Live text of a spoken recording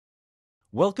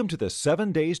Welcome to the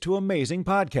 7 Days to Amazing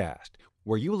podcast,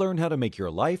 where you learn how to make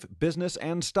your life, business,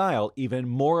 and style even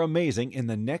more amazing in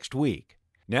the next week.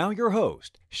 Now your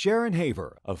host, Sharon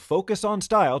Haver of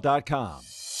FocusOnStyle.com.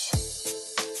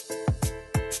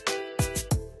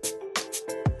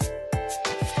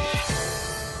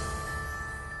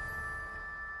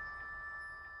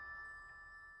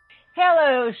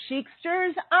 Hello,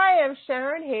 Chicsters. I am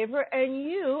Sharon Haver, and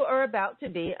you are about to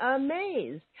be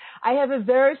amazed. I have a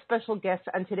very special guest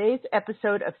on today's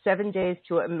episode of 7 Days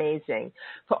to Amazing.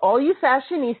 For all you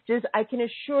fashionistas, I can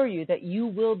assure you that you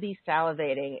will be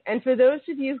salivating. And for those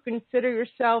of you who consider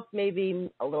yourself maybe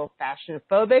a little fashion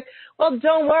phobic, well,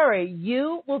 don't worry.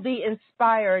 You will be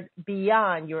inspired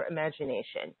beyond your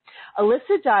imagination.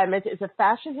 Elyssa Dimant is a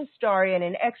fashion historian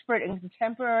and expert in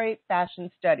contemporary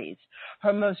fashion studies.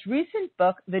 Her most recent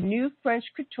book, The New French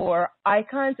Couture,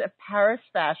 Icons of Paris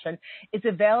Fashion, is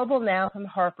available now from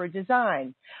Harper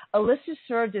Design. Elyssa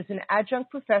served as an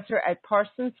adjunct professor at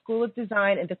Parsons School of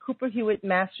Design and the Cooper Hewitt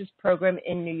Master's Program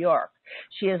in New York.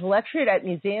 She has lectured at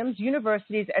museums,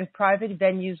 universities, and private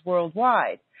venues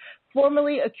worldwide.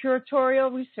 Formerly a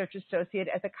curatorial research associate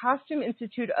at the Costume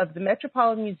Institute of the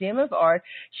Metropolitan Museum of Art,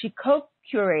 she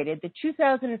co-curated the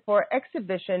 2004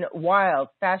 exhibition Wild,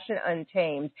 Fashion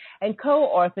Untamed, and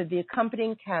co-authored the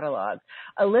accompanying catalog.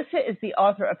 Elyssa is the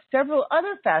author of several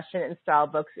other fashion and style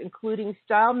books, including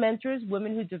Style Mentors,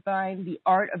 Women Who Define the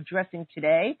Art of Dressing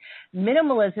Today,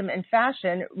 Minimalism and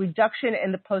Fashion, Reduction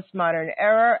in the Postmodern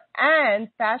Era, and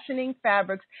Fashioning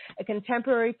Fabrics and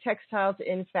Contemporary Textiles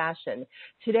in Fashion.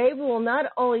 Today, we will not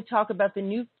only talk about the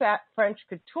new French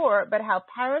couture, but how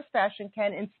Paris fashion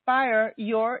can inspire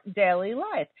your daily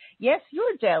life. Yes,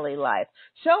 your daily life.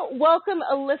 So welcome,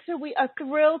 Elyssa. We are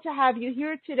thrilled to have you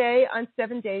here today on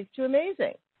 7 Days to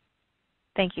Amazing.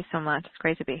 Thank you so much. It's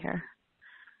great to be here.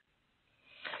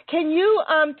 Can you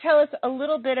tell us a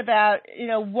little bit about,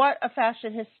 what a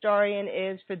fashion historian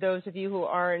is for those of you who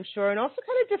aren't sure, and also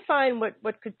kind of define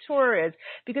what couture is?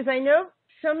 Because I know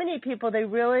so many people, they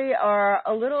really are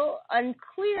a little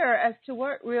unclear as to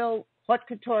what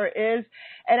couture is.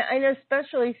 And I know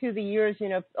especially through the years,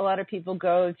 a lot of people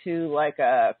go to like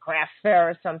a craft fair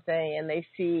or something and they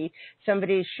see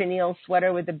somebody's chenille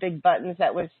sweater with the big buttons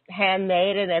that was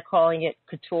handmade and they're calling it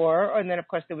couture. And then, of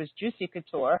course, there was juicy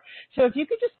couture. So if you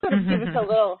could just sort of give us a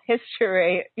little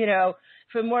history,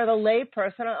 for more the lay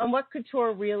person on what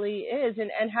couture really is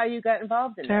and how you got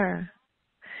involved in it.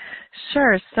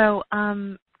 Sure. So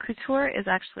couture is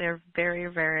actually a very,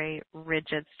 very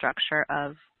rigid structure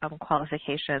of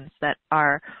qualifications that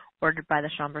are ordered by the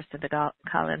Chambre syndicale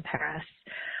in Paris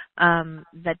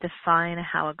that define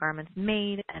how a garment's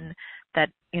made and that,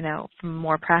 from a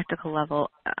more practical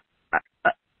level,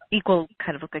 equal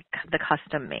kind of like the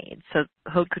custom made. So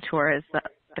haute couture is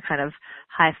the kind of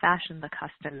high fashion, the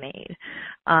custom made.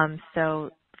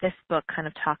 So this book kind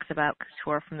of talks about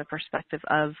couture from the perspective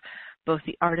of both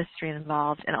the artistry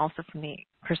involved and also from the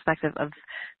perspective of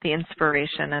the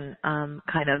inspiration and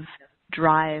kind of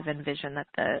drive and vision that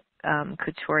the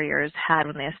couturiers had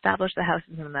when they established the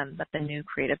houses and then that the new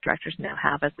creative directors now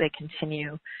have as they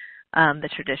continue the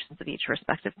traditions of each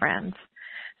respective brand.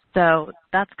 So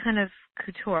that's kind of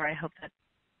couture. I hope that,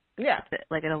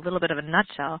 like in a little bit of a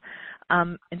nutshell.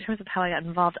 In terms of how I got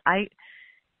involved,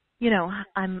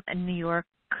 I'm a New York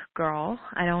girl.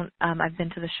 I've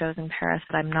been to the shows in Paris,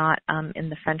 but I'm not in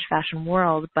the French fashion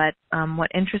world. But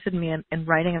what interested me in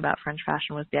writing about French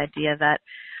fashion was the idea that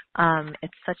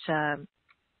it's such a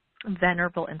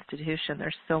venerable institution.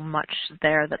 There's so much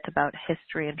there that's about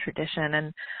history and tradition.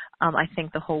 And I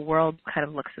think the whole world kind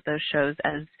of looks at those shows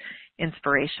as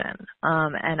inspiration.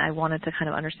 And I wanted to kind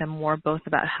of understand more both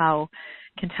about how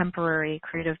contemporary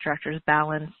creative directors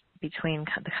balance between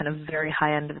the kind of very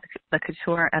high end of the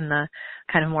couture and the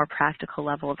kind of more practical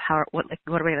level of what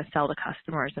are we going to sell to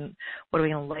customers and what are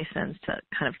we going to license to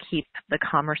kind of keep the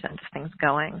commerce end of things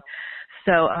going.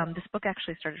 So this book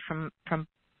actually started from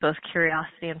both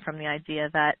curiosity and from the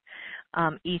idea that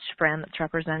each brand that's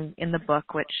represented in the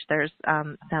book, which there's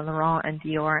Saint Laurent and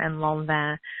Dior and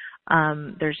Lanvin,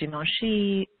 there's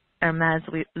Givenchy, Hermès,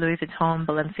 Louis Vuitton,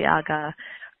 Balenciaga,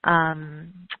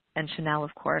 and Chanel,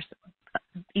 of course.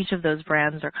 Each of those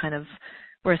brands are kind of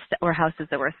were houses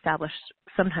that were established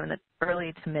sometime in the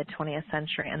early to mid 20th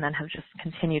century and then have just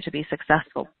continued to be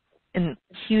successful in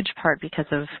huge part because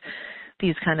of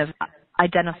these kind of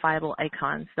identifiable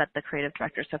icons that the creative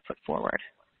directors have put forward.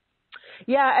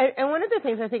 Yeah, and one of the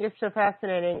things I think is so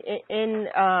fascinating in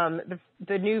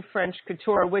the new French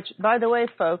Couture, which, by the way,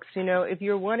 folks, you know, if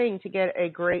you're wanting to get a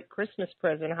great Christmas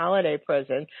present, holiday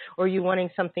present, or you're wanting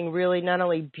something really not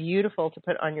only beautiful to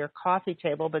put on your coffee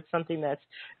table, but something that's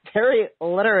very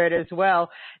literate as well,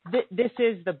 this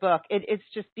is the book. It's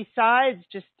just, besides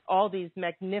just all these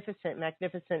magnificent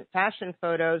fashion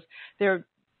photos,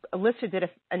 Elyssa did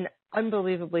an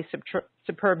unbelievably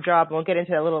superb job, and we'll get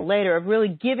into that a little later, of really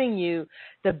giving you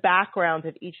the background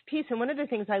of each piece. And one of the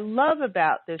things I love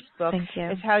about this book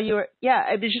is how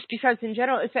just besides in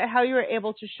general, it's how you were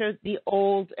able to show the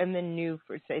old and the new,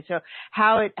 per se. So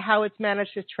how it's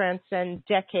managed to transcend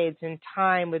decades in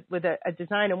time with a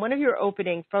design. And one of your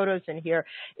opening photos in here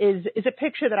is a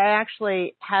picture that I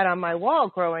actually had on my wall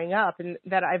growing up, and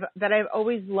that I've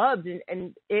always loved.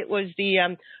 And it was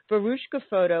the Baruchka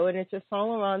photo, and it's a Saint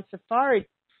Laurent safari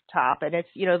top, and it's,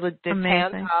 you know, the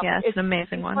tan top. Yeah, it's an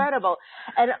amazing one. Incredible.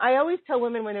 And I always tell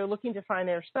women when they're looking to find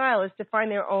their style is to find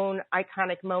their own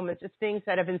iconic moments of things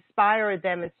that have inspired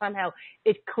them, and somehow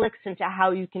it clicks into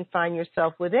how you can find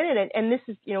yourself within it. And this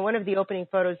is, you know, one of the opening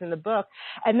photos in the book.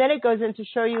 And then it goes in to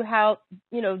show you how,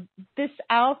 you know, this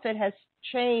outfit has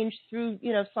changed through,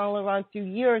 you know, Saint Laurent through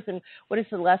years. And what is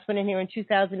the last one in here in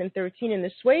 2013 in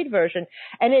the suede version?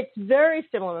 And it's very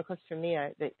similar. Of course, for me,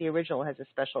 the original has a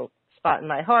special spot in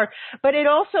my heart. But it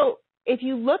also, if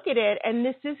you look at it, and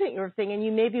this isn't your thing, and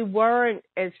you maybe weren't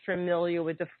as familiar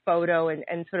with the photo and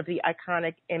sort of the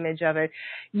iconic image of it,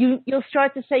 you'll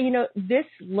start to say, you know, this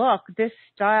look, this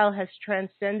style has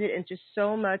transcended into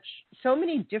so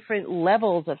many different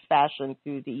levels of fashion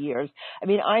through the years. I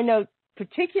mean, I know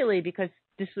particularly because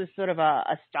this was sort of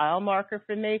a style marker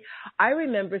for me. I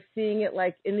remember seeing it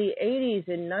like in the 80s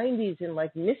and 90s in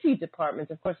like Missy departments.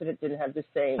 Of course, it didn't have the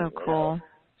same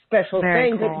special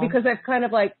thing, but because I've kind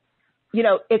of like, you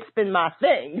know, it's been my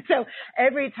thing. So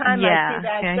every time I see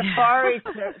that safari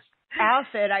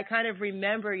outfit, I kind of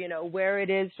remember, you know, where it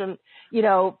is from, you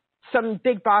know, some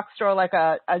big box store like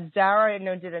a Zara, I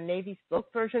know, did a navy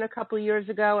silk version a couple of years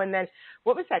ago. And then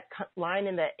what was that line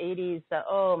in the 80s?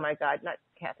 Oh, my God, not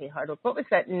Kathy Hardwick. What was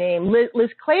that name? Liz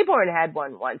Claiborne had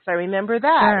one once. I remember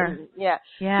that.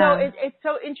 Sure. And, so it's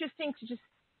so interesting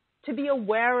to be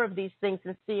aware of these things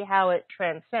and see how it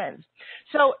transcends.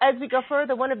 So as we go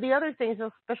further, one of the other things,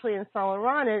 especially in Saint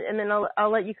Laurent, and then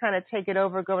I'll let you kind of take it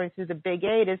over going through the big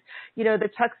eight, is, you know, the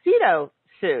tuxedo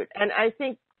suit. And I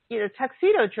think, you know,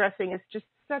 tuxedo dressing is just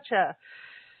such a,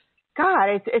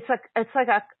 God, it's like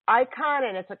a icon,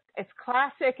 and it's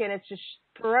classic, and it's just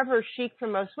forever chic for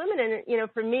most women. And, you know,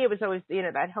 for me, it was always, you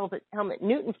know, that Helmut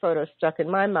Newton photo stuck in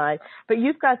my mind. But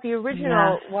you've got the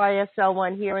original YSL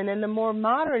one here, and then the more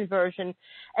modern version.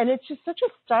 And it's just such a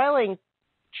styling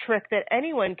trick that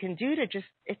anyone can do it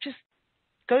just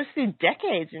goes through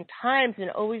decades and times and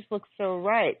always looks so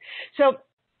right. So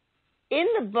in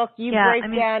the book, you break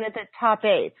down at the top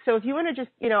 8. So if you want to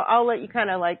just, you know, I'll let you kind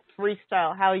of like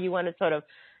freestyle how you want to sort of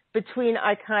between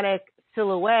iconic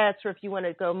silhouettes, or if you want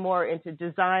to go more into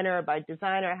designer by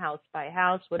designer, house by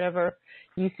house, whatever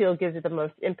you feel gives it the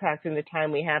most impact in the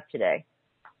time we have today.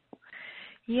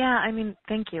 Yeah, I mean,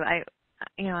 thank you.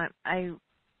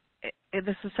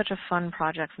 This is such a fun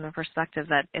project from the perspective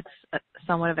that it's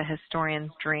somewhat of a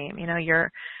historian's dream. You know,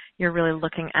 you're really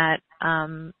looking at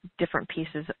different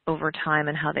pieces over time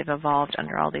and how they've evolved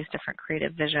under all these different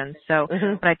creative visions. So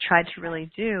what I tried to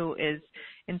really do is,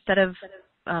 instead of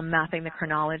mapping the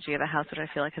chronology of a house, which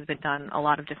I feel like has been done a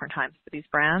lot of different times for these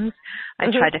brands, I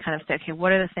tried to kind of say, okay,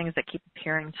 what are the things that keep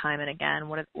appearing time and again?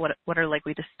 What are like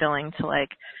we distilling to, like,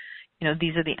 you know,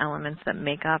 these are the elements that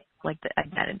make up like the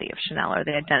identity of Chanel or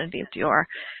the identity of Dior.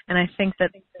 And I think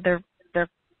that they're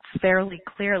fairly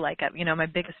clear. Like, you know, my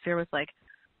biggest fear was like,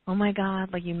 oh my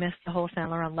God, like you missed the whole Saint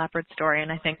Laurent leopard story.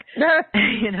 And I think,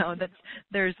 you know, that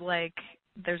there's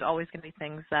always going to be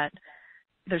things that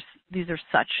these are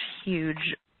such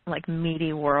huge, like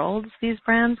meaty worlds, these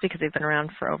brands, because they've been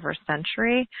around for over a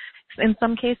century in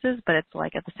some cases, but it's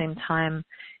like at the same time,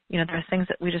 you know, there are things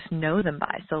that we just know them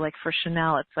by. So like for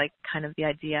Chanel, it's like kind of the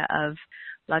idea of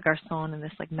La Garçon and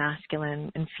this like masculine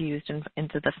infused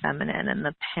into the feminine, and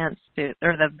the pantsuit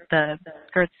or the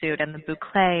skirt suit and the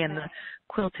boucle and the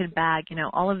quilted bag, you know,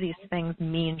 all of these things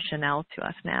mean Chanel to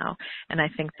us now. And I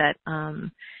think that,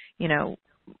 you know,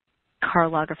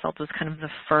 Karl Lagerfeld was kind of the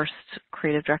first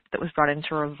creative director that was brought in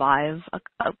to revive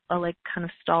a like kind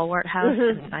of stalwart house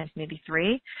in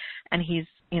 1983. And he's,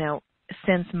 you know,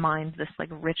 since mined this like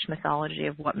rich mythology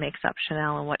of what makes up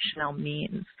Chanel and what Chanel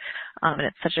means. And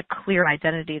it's such a clear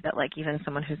identity that like even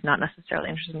someone who's not necessarily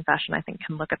interested in fashion, I think,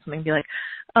 can look at something and be like,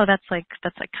 oh, that's like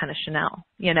kind of Chanel,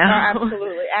 you know? Oh,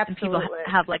 absolutely, absolutely. And people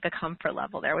have like a comfort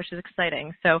level there, which is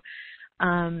exciting. So,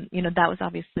 you know, that was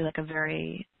obviously like a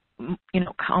very, you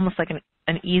know, almost like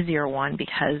an easier one,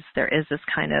 because there is this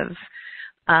kind of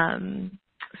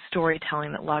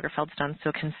storytelling that Lagerfeld's done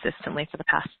so consistently for the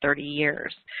past 30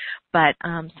 years. But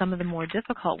some of the more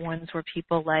difficult ones were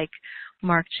people like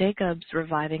Marc Jacobs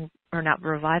creating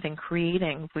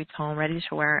Vuitton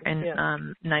ready-to-wear in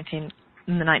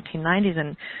the 1990s,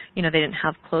 and you know, they didn't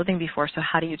have clothing before, so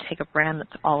how do you take a brand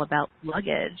that's all about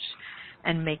luggage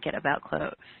and make it about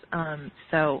clothes?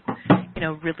 So, you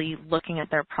know, really looking at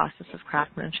their process of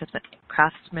craftsmanship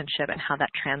and how that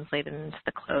translated into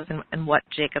the clothes, and what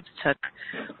Jacobs took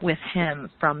with him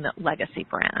from the legacy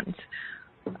brand.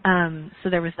 So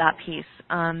there was that piece.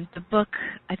 The book,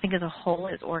 I think as a whole,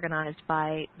 is organized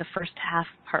by the first half.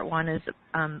 Part one is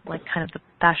like kind of the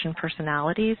fashion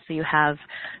personalities. So you have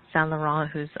Saint Laurent,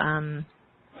 who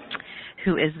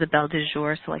is the belle du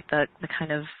jour, so like the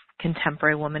kind of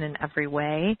contemporary woman in every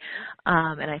way.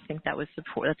 And I think that's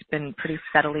been pretty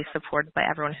steadily supported by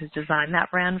everyone who's designed that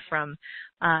brand, from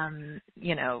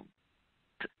you know,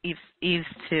 Yves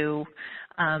to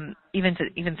even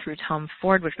through Tom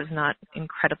Ford, which was not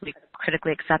incredibly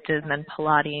critically accepted, and then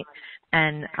Pilati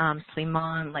and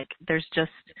Slimane. Like, there's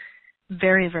just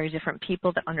very, very different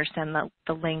people that understand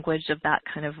the language of that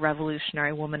kind of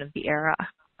revolutionary woman of the era.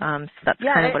 So that's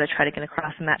kind of what I try to get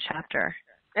across in that chapter.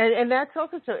 And that's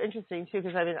also so interesting too,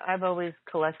 because I mean, I've always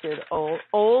collected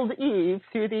old Yves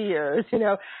through the years, you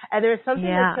know, and there's something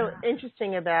that's so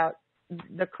interesting about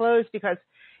the clothes, because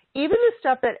even the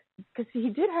stuff because he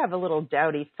did have a little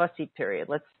dowdy, fussy period.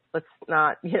 Let's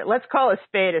not, you know, let's call a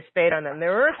spade on them.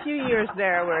 There were a few years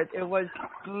there where it was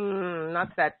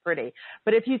not that pretty.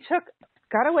 But if you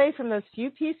got away from those few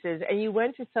pieces and you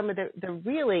went to some of the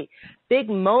really big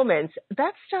moments,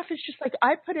 that stuff is just like,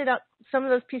 I put it up, some of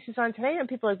those pieces on today, and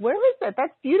people are like, where is that?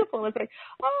 That's beautiful. And it's like,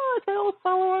 oh, it's my old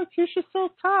Saint Laurent fuchsia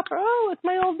silk top, or oh, it's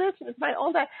my old this, and it's my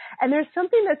old that. And there's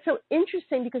something that's so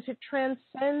interesting because it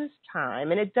transcends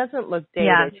time, and it doesn't look dated.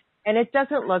 Yeah. And it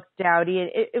doesn't look dowdy.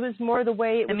 It was more the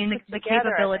way it was. I mean, the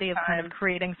capability of kind of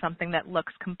creating something that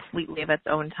looks completely of its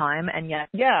own time, and yet,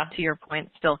 to your point,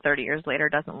 still 30 years later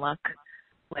doesn't look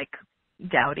like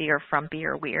dowdy or frumpy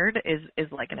or weird is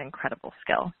like an incredible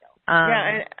skill.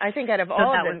 And I think out of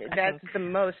all of them, that's the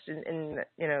most in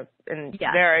you know,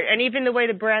 there, and even the way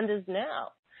the brand is now.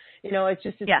 You know, it's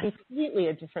completely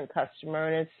a different customer,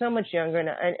 and it's so much younger.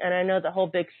 And I know the whole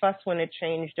big fuss when it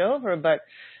changed over, but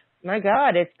my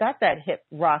God, it's got that hip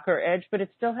rocker edge, but it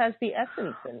still has the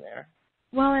essence in there.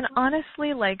 Well, and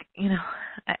honestly, like, you know,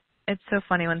 it's so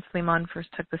funny when Slimane first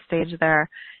took the stage there,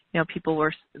 you know, it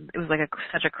was like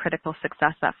such a critical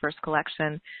success, that first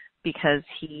collection, because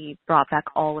he brought back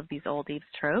all of these old Yves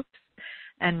tropes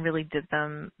and really did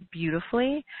them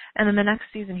beautifully. And then the next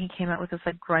season he came out with this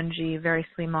like grungy, very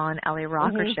Slimane, LA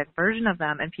rocker chic version of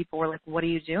them, and people were like, what are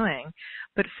you doing?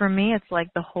 But for me, it's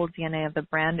like the whole DNA of the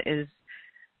brand is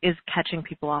catching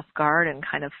people off guard and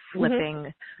kind of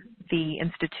flipping the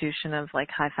institution of like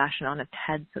high fashion on its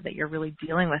head, so that you're really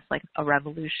dealing with like a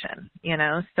revolution, you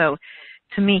know? So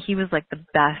to me, he was like the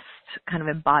best kind of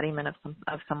embodiment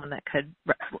of someone that could,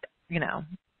 you know,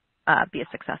 be a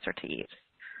successor to Yves.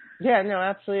 Yeah, no,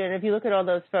 absolutely. And if you look at all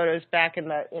those photos back in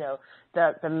the, you know,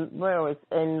 where it was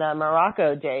in the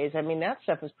Morocco days, I mean, that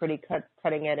stuff was pretty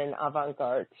cutting edge and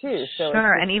avant-garde too. So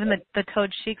sure, and even the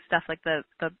Tode Chic stuff, like the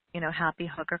you know, Happy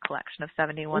Hooker collection of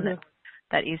 71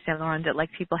 that Yves Saint Laurent did, like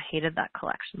people hated that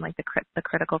collection, like the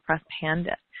critical press panned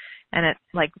it. And it,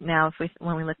 like, now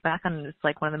when we look back on it, it's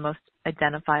like one of the most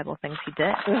identifiable things he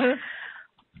did.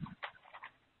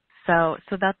 So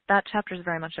that chapter is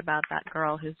very much about that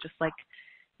girl who's just like,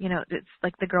 you know, it's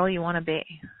like the girl you want to be.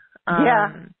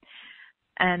 And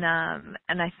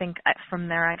I think from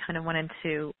there I kind of went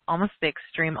into almost the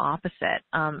extreme opposite,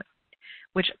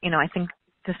 which, you know, I think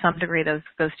to some degree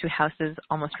those two houses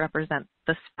almost represent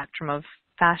the spectrum of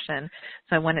fashion.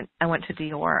 So I went to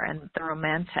Dior and the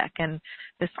romantic, and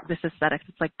this aesthetic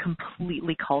that's like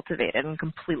completely cultivated and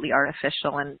completely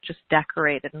artificial and just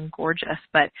decorated and gorgeous,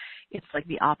 but it's like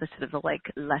the opposite of the like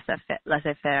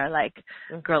laissez-faire like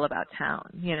girl about town,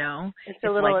 you know? It's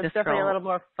definitely a little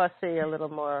more fussy, a little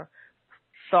more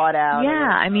thought out. Yeah,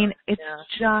 I mean, it's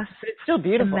just but it's still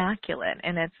beautiful, immaculate,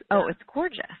 and it's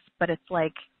gorgeous, but it's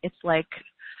like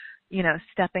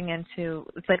stepping into,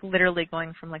 it's like literally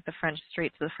going from like the French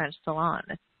street to the French salon.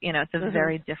 It's, it's a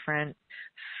very different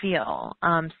feel.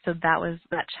 So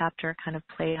that chapter kind of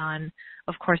played on,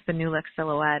 of course, the new look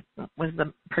silhouette was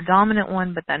the predominant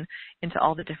one, but then into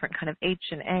all the different kind of H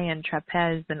and A and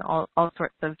trapeze and all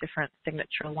sorts of different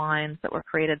signature lines that were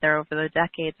created there over the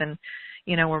decades. And,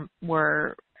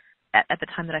 were at the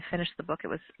time that I finished the book,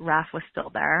 Raf was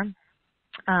still there.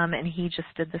 And he just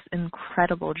did this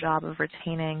incredible job of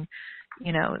retaining,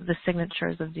 the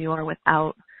signatures of Dior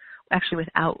without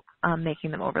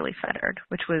making them overly fettered,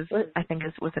 which was, I think,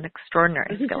 was an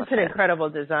extraordinary skill. He's just an incredible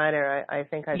designer. I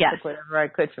think I took whatever I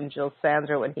could from Jill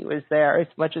Sandra when he was there, as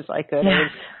much as I could. Yeah. I mean,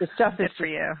 the stuff is for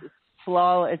you.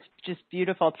 Flawless. It's just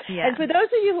beautiful. Yeah. And for those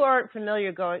of you who aren't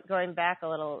familiar, going back a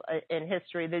little in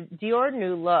history, the Dior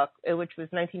New Look, which was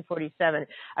 1947,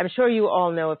 I'm sure you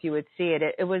all know if you would see it.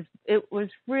 It was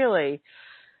really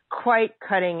quite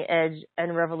cutting edge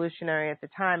and revolutionary at the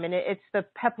time. And it's the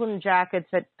peplum jackets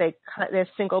that they're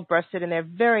single breasted and they're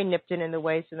very nipped in the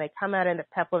waist, and they come out in the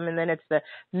peplum, and then it's the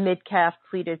mid calf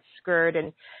pleated skirt.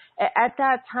 And at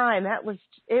that time,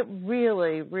 it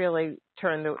really, really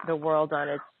turned the world on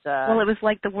its. Well, it was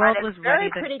like the world was ready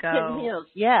to pretty go. kitten heels.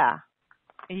 Yeah.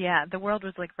 Yeah, the world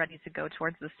was like ready to go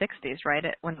towards the 60s, right?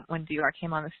 When Dior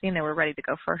came on the scene, they were ready to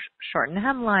go for shortened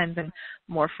hemlines and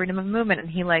more freedom of movement. And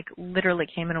he like literally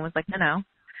came in and was like, no,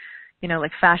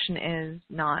 like fashion is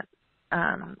not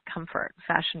comfort.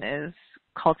 Fashion is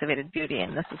cultivated beauty,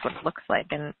 and this is what it looks like,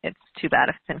 and it's too bad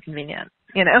if it's inconvenient,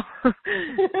 So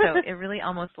it really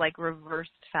almost like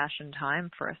reversed fashion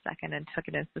time for a second and took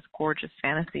it into this gorgeous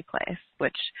fantasy place,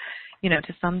 which,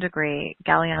 to some degree,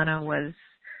 Galliano was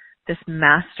this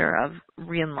master of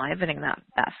re-enlivening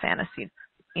that fantasy,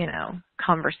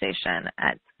 conversation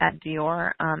at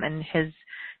Dior. And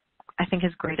I think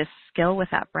his greatest skill with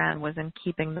that brand was in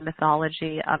keeping the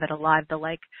mythology of it alive,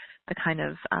 the kind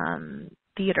of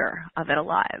theater of it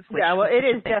alive. Which it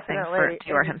is definitely for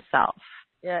Dior himself.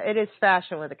 Yeah, it is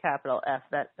fashion with a capital F,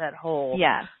 that whole.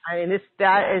 Yes. I mean,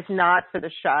 that is not for the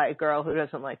shy girl who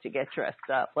doesn't like to get dressed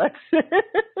up.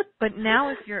 But now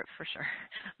if you're, for sure,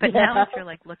 now if you're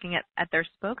like looking at their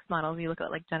spokesmodels, you look at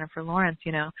like Jennifer Lawrence,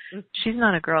 she's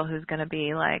not a girl who's going to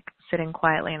be like sitting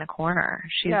quietly in a corner.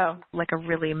 She's like a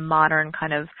really modern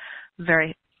kind of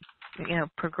very,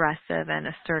 progressive and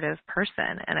assertive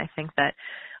person. And I think that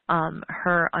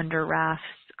her under Raf's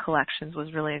collections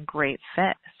was really a great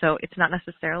fit. So it's not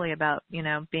necessarily about,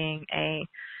 being a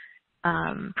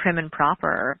prim and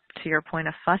proper, to your point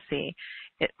of fussy,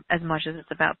 as much as it's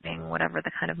about being whatever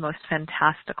the kind of most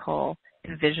fantastical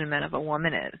envisionment of a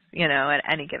woman is, at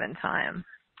any given time.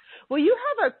 Well, you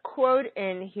have a quote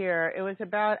in here. It was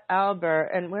about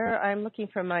Albert, and where I'm looking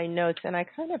for my notes, and I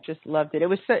kind of just loved it. It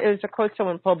was a quote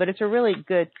someone pulled, but it's a really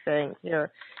good thing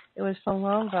here. It was so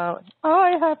long about. Oh,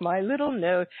 I have my little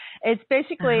note. It's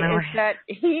basically that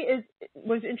he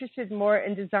was interested more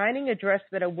in designing a dress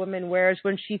that a woman wears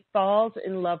when she falls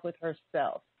in love with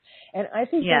herself, and I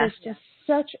think that is just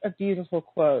such a beautiful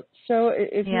quote. So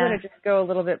if you want to just go a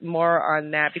little bit more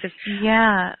on that, because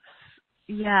yeah,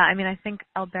 I mean, I think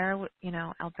Albert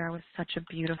was such a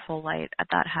beautiful light at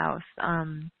that house,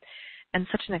 and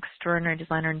such an extraordinary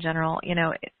designer in general.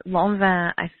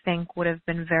 Lanvin, I think, would have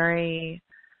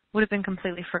been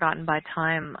completely forgotten by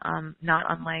time, not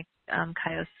unlike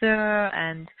Cayosseur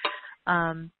and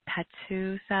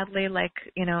Patou, sadly,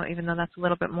 even though that's a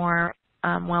little bit more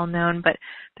well known. But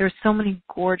there's so many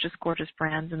gorgeous, gorgeous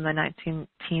brands in the 19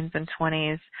 and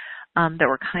 20s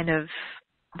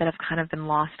that have kind of been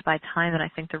lost by time. And I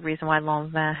think the reason why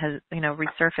Lanvin has,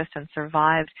 resurfaced and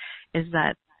survived is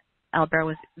that Albert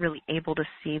was really able to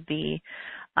see the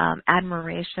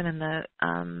admiration and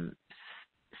the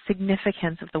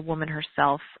significance of the woman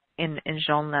herself in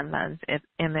Jean Lanvin's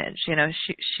image.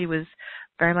 She was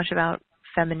very much about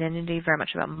femininity, very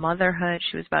much about motherhood.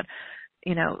 She was about,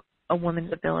 a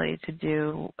woman's ability to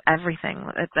do everything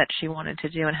that she wanted to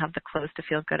do and have the clothes to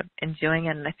feel good in doing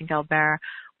it. And I think Albert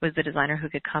was the designer who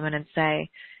could come in and say,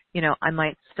 I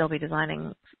might still be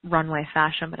designing runway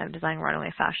fashion, but I'm designing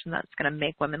runway fashion that's going to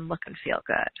make women look and feel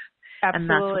good. Absolutely. And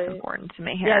that's what's important to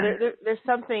me here. Yeah, there's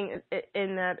something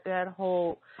in that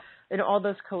whole, in all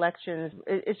those collections.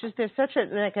 It's just there's such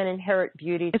an inherent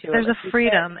beauty to it. There's a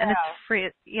freedom, and it's free.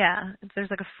 Yeah, there's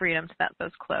like a freedom to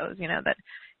those clothes. That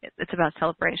it's about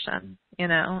celebration.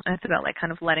 And it's about like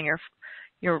kind of letting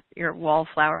your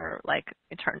wallflower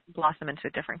blossom into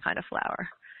a different kind of flower.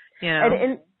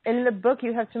 And in the book,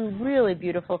 you have some really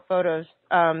beautiful photos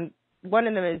one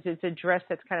of them is it's a dress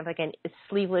that's kind of like a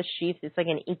sleeveless sheath. It's like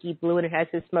an inky blue, and it has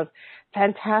this most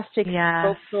fantastic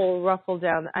sculptural ruffle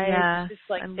down. It's just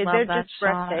like they're just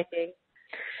breathtaking.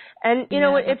 And you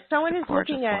know, if someone is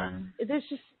looking at, there's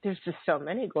just so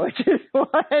many gorgeous ones.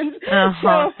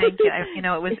 Thank you. You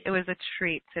know, it was a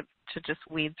treat to just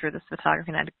weed through this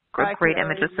photography, and I had a great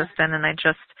image assistant, and I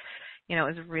just, you know,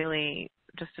 it was really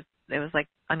it was like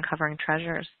uncovering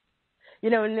treasures. You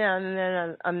know, and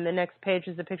then on the next page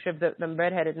is a picture of the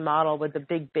redheaded model with the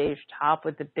big beige top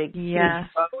with the big huge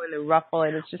bow and the ruffle,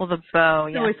 and it's just the bow,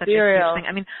 so such a huge thing.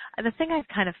 I mean, the thing I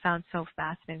kind of found so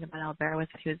fascinating about Albert was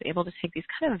that he was able to take these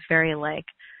kind of very like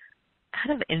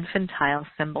kind of infantile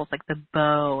symbols like the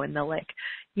bow and the like,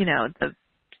 you know,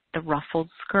 the ruffled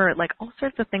skirt, like all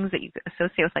sorts of things that you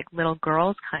associate with like little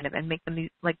girls kind of, and make them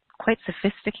like quite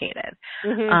sophisticated.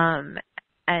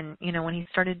 And, you know, when he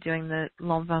started doing the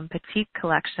L'Enfant Petite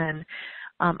collection,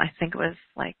 I think it was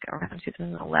like around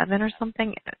 2011 or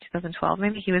something, 2012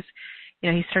 maybe, he was,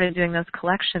 you know, he started doing those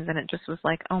collections, and it just was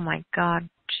like, oh my God,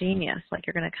 genius. Like,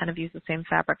 you're going to kind of use the same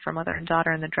fabric for mother and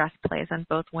daughter, and the dress plays on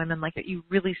both women. Like, you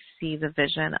really see the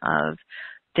vision of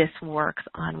this works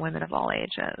on women of all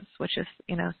ages, which is,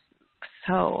 you know,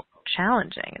 so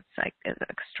challenging. It's like it's an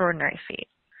extraordinary feat.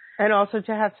 And also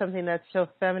to have something that's so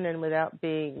feminine without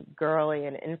being girly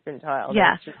and infantile.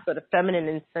 Yes. It's just sort of feminine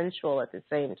and sensual at the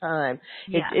same time.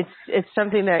 It's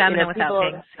something that, feminine, you know, without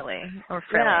people, being silly or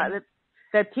frilly. Yeah,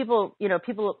 that people, you know,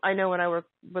 I know when I work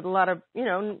with a lot of, you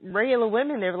know, regular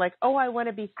women, they're like, oh, I want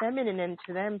to be feminine. And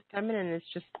to them, feminine is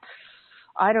just,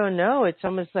 I don't know. It's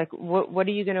almost like, what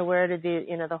are you going to wear to the,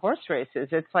 you know, the horse races?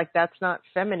 It's like, that's not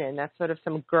feminine. That's sort of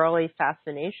some girly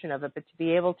fascination of it. But to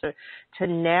be able to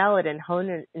nail it and hone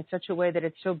it in such a way that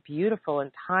it's so beautiful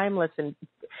and timeless, and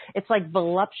it's like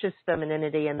voluptuous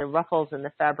femininity and the ruffles and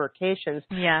the fabrications.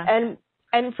 Yeah.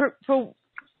 And for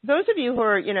those of you who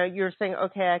are, you know, you're saying,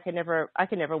 okay, I can never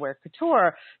wear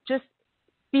couture. Just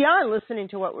beyond listening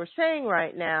to what we're saying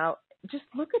right now, just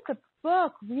look at the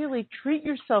book. Really treat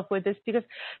yourself with this, because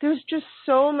there's just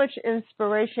so much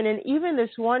inspiration. And even this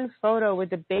one photo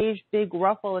with the beige big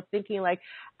ruffle of thinking like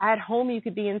at home you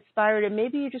could be inspired, and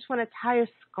maybe you just want to tie a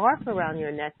scarf around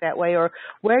your neck that way, or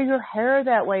wear your hair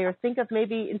that way, or think of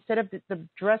maybe instead of the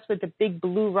dress with the big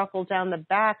blue ruffle down the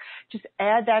back, just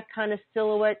add that kind of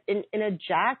silhouette in a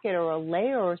jacket or a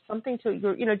layer or something to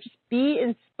your, you know, just be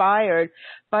inspired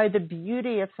by the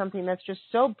beauty of something that's just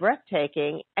so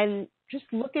breathtaking, and just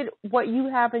look at what you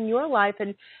have in your life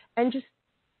and just,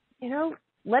 you know,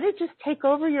 let it just take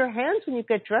over your hands when you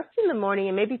get dressed in the morning,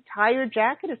 and maybe tie your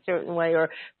jacket a certain way, or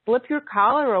flip your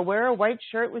collar, or wear a white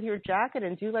shirt with your jacket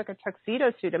and do like a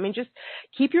tuxedo suit. I mean, just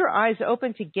keep your eyes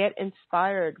open to get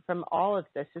inspired from all of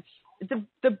this.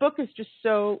 The book is just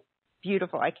so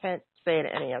beautiful. I can't say it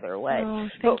any other way. Oh,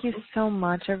 thank you so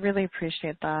much. I really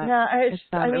appreciate that. Yeah, it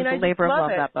was a labor of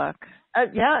love, that book.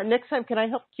 Yeah, next time, can I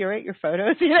help curate your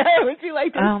photos? You know, would you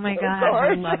like to? Oh my God,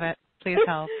 I love it. Please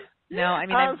help. No, I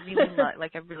mean, I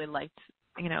really liked,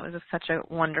 you know, it was such a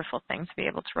wonderful thing to be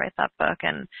able to write that book.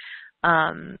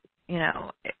 And, you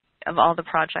know, of all the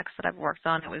projects that I've worked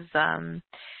on, it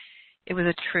was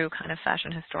a true kind of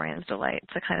fashion historian's delight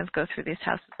to kind of go through these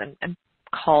houses and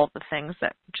call the things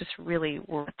that just really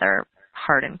were at their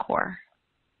heart and core.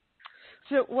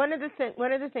 So one of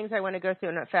the things I want to go through,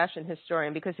 I'm not a fashion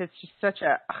historian, because it's just such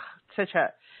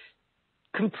a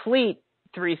complete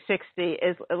 360,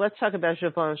 is let's talk about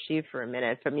Givenchy for a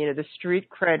minute. From, you know, the street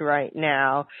cred right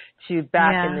now to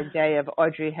back in the day of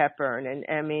Audrey Hepburn, and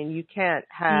I mean, you can't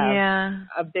have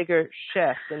a bigger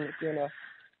shift, and you know.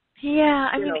 Yeah,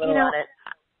 I mean, you know,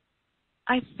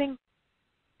 I think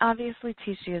obviously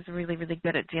Tisci is really, really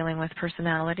good at dealing with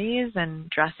personalities and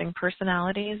dressing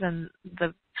personalities, and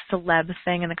the celeb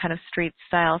thing and the kind of street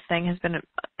style thing has been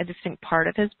a distinct part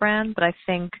of his brand. But I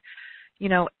think, you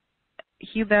know,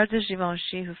 Hubert de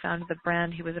Givenchy, who founded the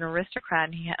brand, he was an aristocrat,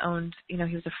 and he owned, you know,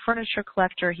 he was a furniture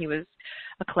collector, he was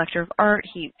a collector of art,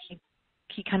 he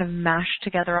kind of mashed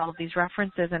together all of these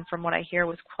references, and from what I hear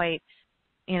was quite,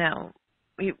 you know,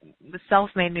 he was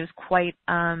self-made, and he was quite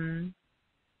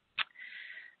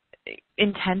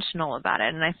intentional about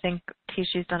it. And I think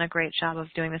Tisci's done a great job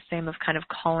of doing the same, of kind of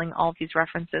calling all of these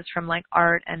references from like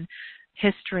art and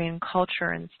history and culture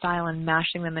and style and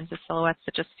mashing them into silhouettes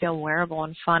that just feel wearable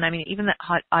and fun. I mean, even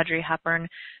the Audrey Hepburn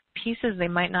pieces, they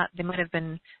might have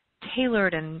been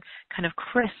tailored and kind of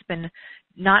crisp and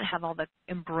not have all the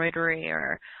embroidery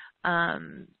or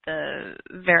the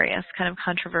various kind of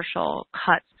controversial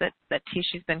cuts that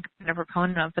Tisci's been kind of a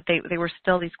proponent of, but they were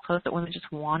still these clothes that women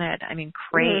just wanted. I mean,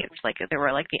 craved. Like, they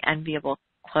were like the enviable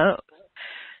clothes.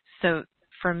 So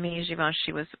for me,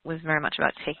 Givenchy was very much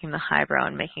about taking the highbrow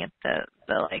and making it the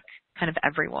like kind of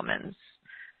every woman's.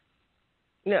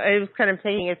 You know, it was kind of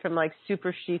taking it from like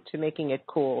super chic to making it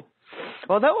cool.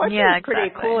 Although I think it's pretty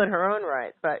exactly. cool in her own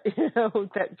right, but you know,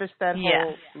 that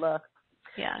whole look.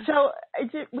 Yeah. So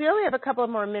we only have a couple of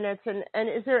more minutes, and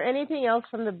is there anything else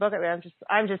from the book? I mean,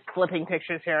 I'm just flipping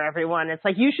pictures here, everyone. It's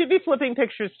like you should be flipping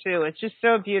pictures too. It's just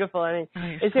so beautiful. I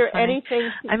mean, is there anything?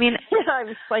 I mean, I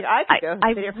was like, I could go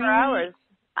sit here for hours.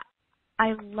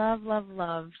 I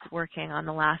loved working on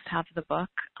the last half of the book.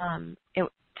 It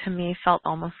to me felt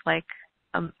almost like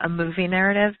a movie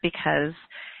narrative because,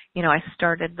 you know, I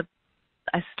started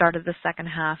the second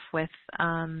half with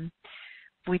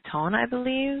Vuitton, I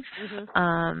believe,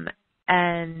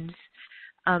 and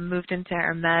moved into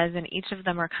Hermes, and each of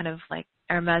them are kind of like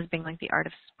Hermes being like the art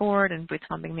of sport, and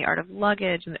Vuitton being the art of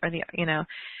luggage, and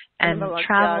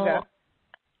travel.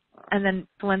 And then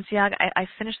Balenciaga, I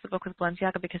finished the book with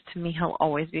Balenciaga because to me he'll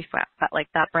always be like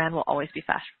that brand will always be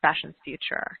fashion's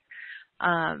future.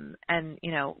 And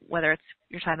you know, whether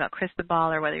you're talking about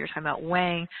Cristobal or whether you're talking about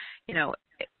Wang, you know,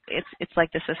 it's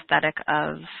like this aesthetic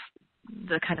of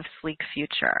the kind of sleek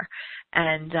future.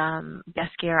 And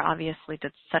Basquiat obviously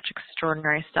did such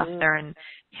extraordinary stuff there, and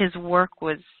his work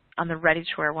was on the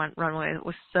ready-to-wear runway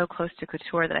was so close to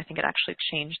couture that I think it actually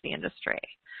changed the industry.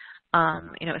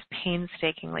 You know, it was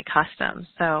painstakingly custom.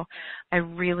 So I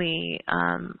really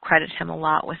credit him a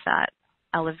lot with that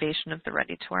elevation of the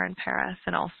ready-to-wear in Paris,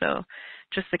 and also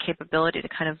just the capability to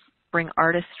kind of bring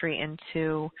artistry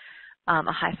into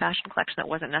a high fashion collection that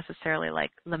wasn't necessarily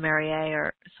like Le Merrier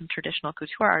or some traditional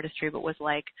couture artistry, but was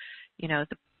like, you know,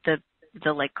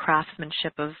 the like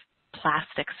craftsmanship of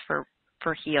plastics for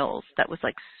heels that was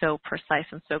like so precise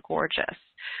and so gorgeous.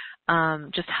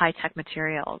 Just high tech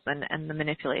materials and the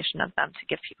manipulation of them to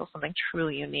give people something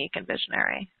truly unique and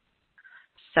visionary.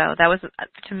 So that was,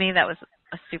 to me, that was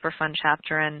a super fun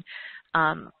chapter, and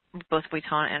both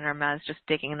Vuitton and Hermes just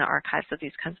digging in the archives of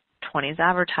these kinds of 20s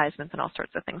advertisements and all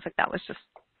sorts of things like that was just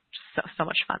so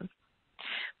much fun.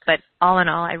 But all in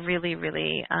all, I really,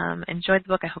 really enjoyed the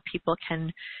book. I hope people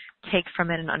can take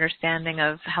from it an understanding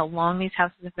of how long these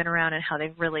houses have been around and how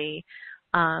they've really,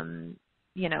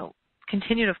 you know,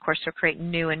 continued, of course, to create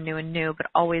new and new and new, but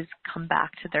always come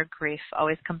back to their grief,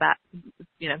 always come back,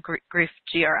 you know, grief,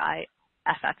 GRIFFES,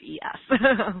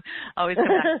 always come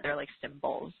back to their, like,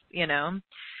 symbols, you know,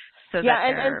 so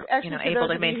that they're, actually, you know, able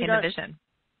to maintain the vision.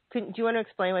 Do you want to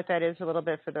explain what that is a little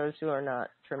bit for those who are not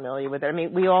familiar with it? I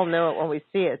mean, we all know it when we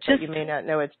see it, but you may not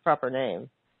know its proper name.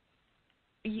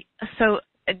 So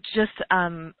just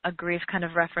a grief kind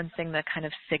of referencing the kind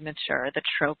of signature, the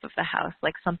trope of the house,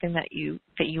 like something that you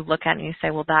look at and you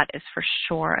say, well, that is for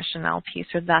sure a Chanel piece,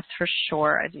 or that's for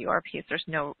sure a Dior piece. There's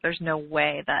no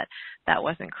way that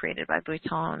wasn't created by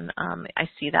Vuitton. I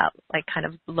see that like kind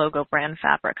of logo brand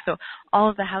fabric. So all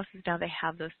of the houses now, they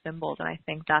have those symbols, and I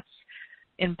think that's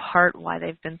in part why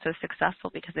they've been so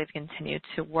successful, because they've continued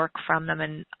to work from them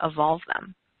and evolve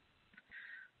them.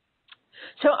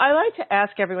 So I like to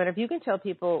ask everyone if you can tell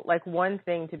people like one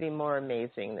thing to be more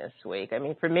amazing this week. I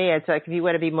mean, for me, it's like if you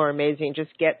want to be more amazing,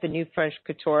 just get the new French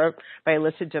Couture by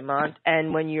Elyssa Dimant.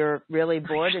 And when you're really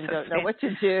bored and don't know what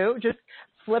to do, just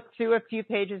flip through a few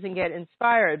pages and get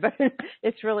inspired. But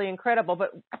it's really incredible.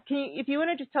 But if you want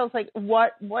to just tell us, like,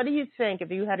 what do you think, if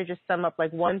you had to just sum up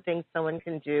like one thing someone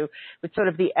can do with sort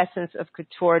of the essence of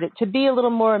couture to be a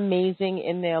little more amazing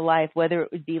in their life, whether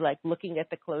it would be like looking at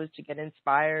the clothes to get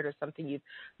inspired or something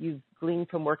you've gleaned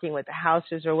from working with the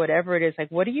houses or whatever it is,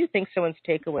 like what do you think someone's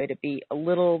takeaway to be a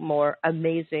little more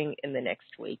amazing in the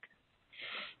next week?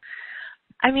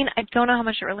 I mean, I don't know how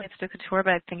much it relates to couture,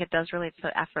 but I think it does relate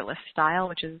to effortless style,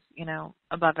 which is, you know,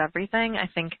 above everything. I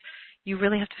think you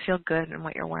really have to feel good in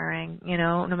what you're wearing, you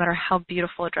know, no matter how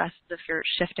beautiful a dress is. If you're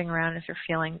shifting around, if you're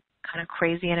feeling kind of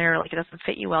crazy in it or like it doesn't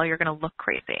fit you well, you're going to look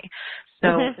crazy.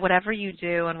 So whatever you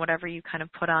do and whatever you kind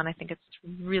of put on, I think it's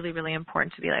really, really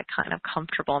important to be like kind of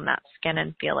comfortable in that skin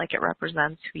and feel like it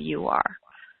represents who you are.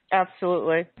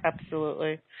 Absolutely,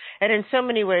 absolutely. And in so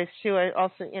many ways, too, I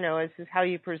also, you know, this is how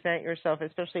you present yourself,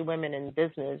 especially women in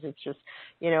business. It's just,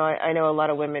 you know, I know a lot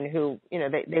of women who, you know,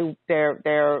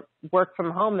 they're work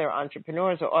from home, they're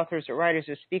entrepreneurs or authors or writers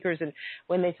or speakers, and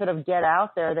when they sort of get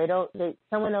out there,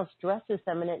 someone else dresses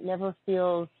them, and it never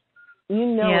feels, you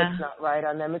know, it's not right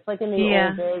on them. It's like in the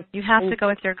old days. You have to go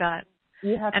with your gut.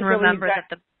 You have and to remember that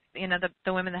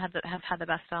the women that have had the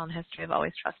best style in history have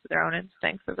always trusted their own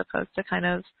instincts as opposed to kind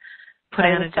of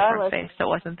putting on a different face that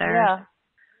wasn't theirs.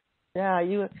 Yeah,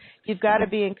 you've got to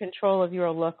be in control of your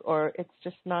look, or it's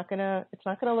just not gonna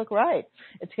look right.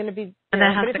 It's gonna be, and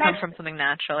that has to come from something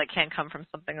natural. It can't come from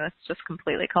something that's just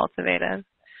completely cultivated.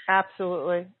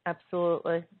 Absolutely.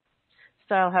 Absolutely.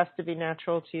 Style has to be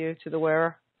natural to you, to the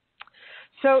wearer.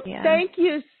 So thank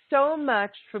you so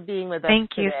much for being with us today.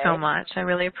 Thank you so much. I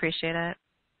really appreciate it.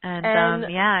 And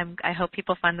I hope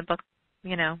people find the book,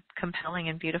 compelling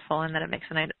and beautiful, and that it makes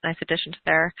a nice addition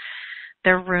to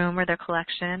their room or their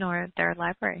collection or their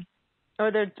library.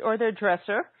 Or their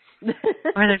dresser.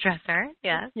 Or their dresser,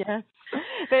 yes. Yes.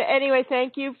 But anyway,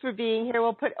 thank you for being here.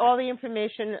 We'll put all the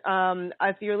information,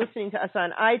 if you're listening to us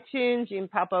on iTunes, you can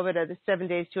pop over to the 7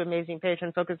 Days to Amazing page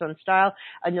on Focus on Style,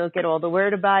 and you'll get all the where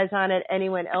to buys on it.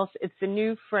 Anyone else, it's the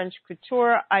new French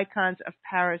Couture, Icons of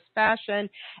Paris Fashion.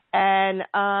 And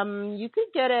you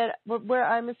could get it, where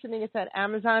I'm assuming it's at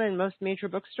Amazon and most major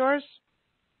bookstores?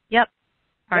 Yep.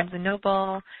 Barnes &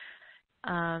 Noble,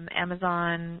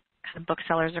 Amazon, kind of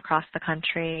booksellers across the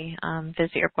country,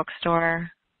 visit your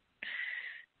bookstore.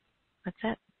 That's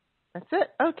it. That's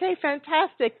it. Okay,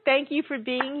 fantastic. Thank you for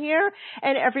being here.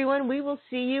 And everyone, we will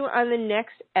see you on the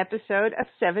next episode of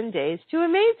 7 Days to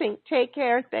Amazing. Take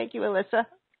care. Thank you, Elyssa.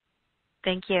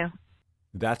 Thank you.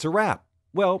 That's a wrap.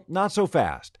 Well, not so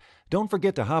fast. Don't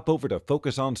forget to hop over to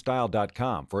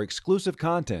FocusOnStyle.com for exclusive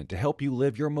content to help you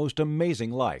live your most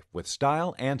amazing life with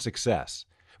style and success.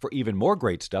 For even more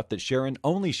great stuff that Sharon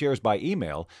only shares by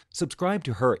email, subscribe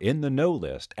to her In the Know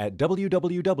list at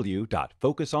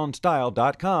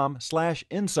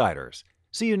www.focusonstyle.com/insiders.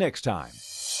 See you next time.